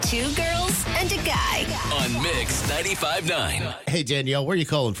Two girls and a guy. On Mix 95.9. Hey, Danielle, where are you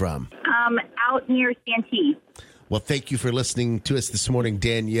calling from? Out near Santee. Well, thank you for listening to us this morning,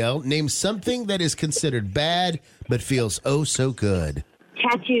 Danielle. Name something that is considered bad but feels oh so good.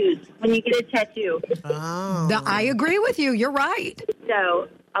 Tattoos. When you get a tattoo. I agree with you. You're right. So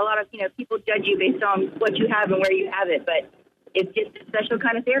a lot of, people judge you based on what you have and where you have it, but it's just a special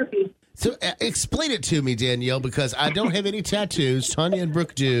kind of therapy. So explain it to me, Danielle, because I don't have any tattoos. Tanya and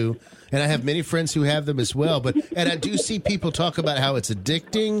Brooke do, and I have many friends who have them as well. And I do see people talk about how it's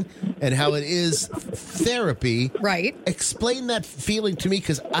addicting and how it is therapy. Right. Explain that feeling to me,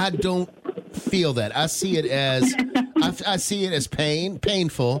 because I don't feel that. I see it as I see it as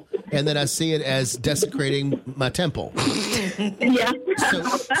painful, and then I see it as desecrating my temple. Yeah.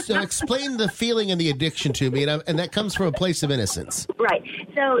 So explain the feeling and the addiction to me, and that comes from a place of innocence. Right.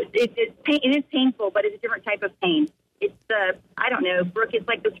 So it is painful, but it's a different type of pain. It's I don't know, Brooke, it's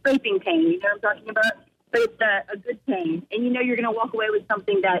like the scraping pain. You know what I'm talking about? But it's a good pain. And you're going to walk away with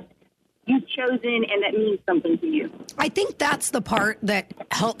something that you've chosen and that means something to you. I think that's the part that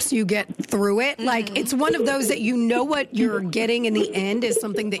helps you get through it. Like, it's one of those that what you're getting in the end is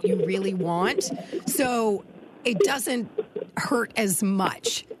something that you really want. So it doesn't hurt as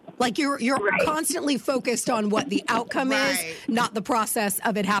much. Like you're Right. constantly focused on what the outcome is, not the process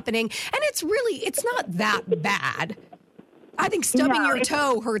of it happening. And it's not that bad. I think stubbing your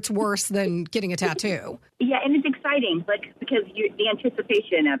toe hurts worse than getting a tattoo. Yeah, and it's exciting, because the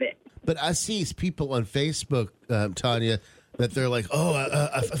anticipation of it. But I see people on Facebook, Tanya, that they're like,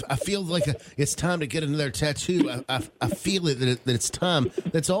 I feel like it's time to get another tattoo. I feel it that it's time.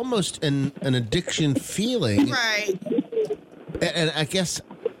 That's almost an addiction feeling. Right. And I guess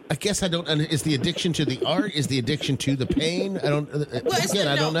I don't. Is the addiction to the art? Is the addiction to the pain? I don't.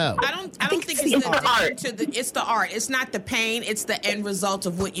 I don't know. I don't think it's the addiction to it's the art. It's not the pain. It's the end result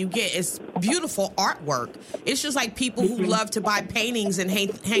of what you get. It's beautiful artwork. It's just like people who love to buy paintings and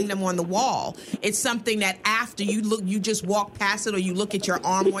hang them on the wall. It's something that after you just walk past it, or you look at your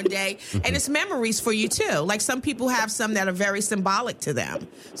arm one day, and it's memories for you too. Like some people have some that are very symbolic to them.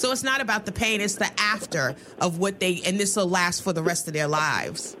 So it's not about the pain. It's the after of what and this will last for the rest of their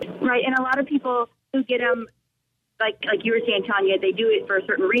lives. Right, and a lot of people who get them, like you were saying, Tanya, they do it for a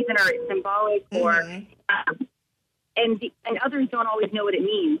certain reason, or it's symbolic, or and others don't always know what it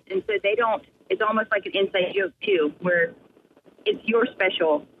means, and so they don't. It's almost like an inside joke too, where it's your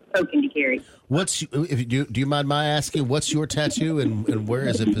special token to carry. Do you mind my asking? What's your tattoo, and where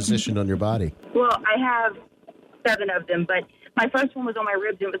is it positioned on your body? Well, I have 7 of them, but my first one was on my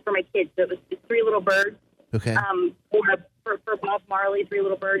ribs, and it was for my kids. So it was just 3 little birds. Okay. For Bob Marley, 3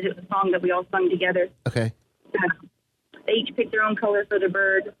 Little Birds. It was a song that we all sung together. Okay. They each picked their own color for the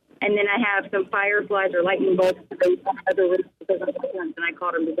bird. And then I have some fireflies or lightning bolts. They have other roots because of the ones, and I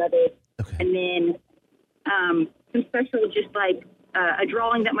caught them together. Okay. And then some special, just like a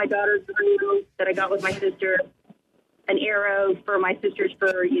drawing that my daughter drew that I got with my sister. An arrow for my sisters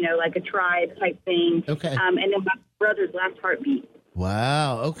for, like a tribe type thing. Okay. And then my brother's last heartbeat.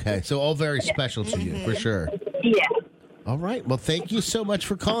 Wow. Okay. So all very special to you, for sure. Yeah. All right. Well, thank you so much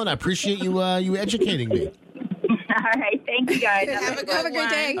for calling. I appreciate you educating me. All right. Thank you, guys. Have a good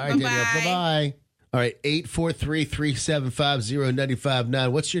day. All right, Danielle. Bye-bye. All right.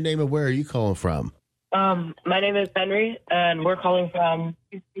 843-375-0959. What's your name and where are you calling from? My name is Henry, and we're calling from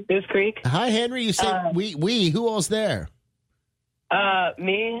Goose Creek. Hi, Henry. You say we. Who all's there?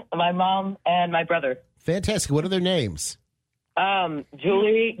 Me, my mom, and my brother. Fantastic. What are their names?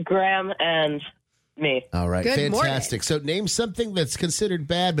 Julie, Graham, and me. All right. Good Fantastic. So name something that's considered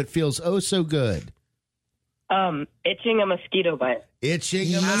bad but feels oh so good. Itching a mosquito bite.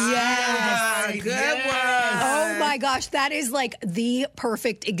 Itching a mosquito. Good one. Oh my gosh, that is like the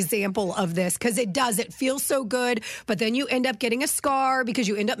perfect example of this, because it does. It feels so good, but then you end up getting a scar because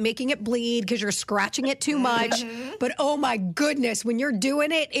you end up making it bleed because you're scratching it too much. But oh my goodness, when you're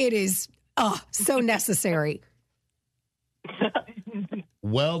doing it, it is so necessary.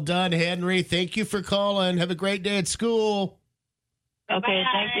 Well done, Henry. Thank you for calling. Have a great day at school. Okay,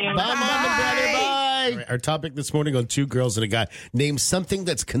 thank you. Bye, Mom and Brother. Bye. Our topic this morning on Two Girls and a Guy. Name something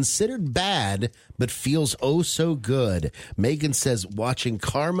that's considered bad but feels oh so good. Megan says watching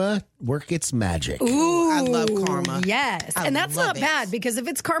karma work its magic. Ooh, I love karma. Yes. I And that's love not it. bad, because if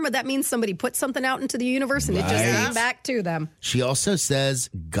it's karma, that means somebody put something out into the universe and it just Right. came back to them. She also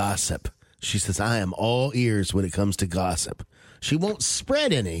says gossip. She says, I am all ears when it comes to gossip. She won't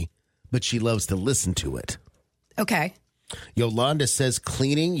spread any, but she loves to listen to it. Okay. Yolanda says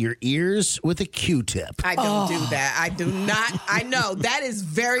cleaning your ears with a Q-tip. I don't do that. I do not. I know that is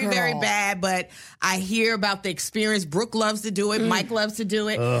very, very bad, but I hear about the experience. Brooke loves to do it. Mike loves to do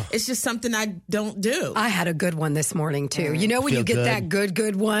it. It's just something I don't do. I had a good one this morning, too. You know when Feel you get good? that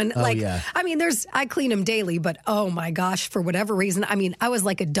good one? Oh, yeah. I mean, I clean them daily, but oh my gosh, for whatever reason, I mean, I was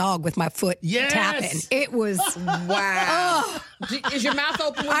like a dog with my foot Yes! tapping. It was, Wow. Is your mouth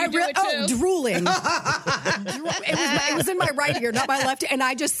open when you do it too? drooling. It was in my right ear, not my left. And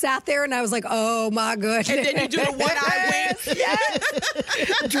I just sat there and I was like, oh my goodness. And then you do the one-eye wink.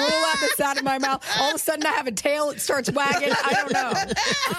 Yes. Drool out the side of my mouth. All of a sudden I have a tail. It starts wagging. I don't know.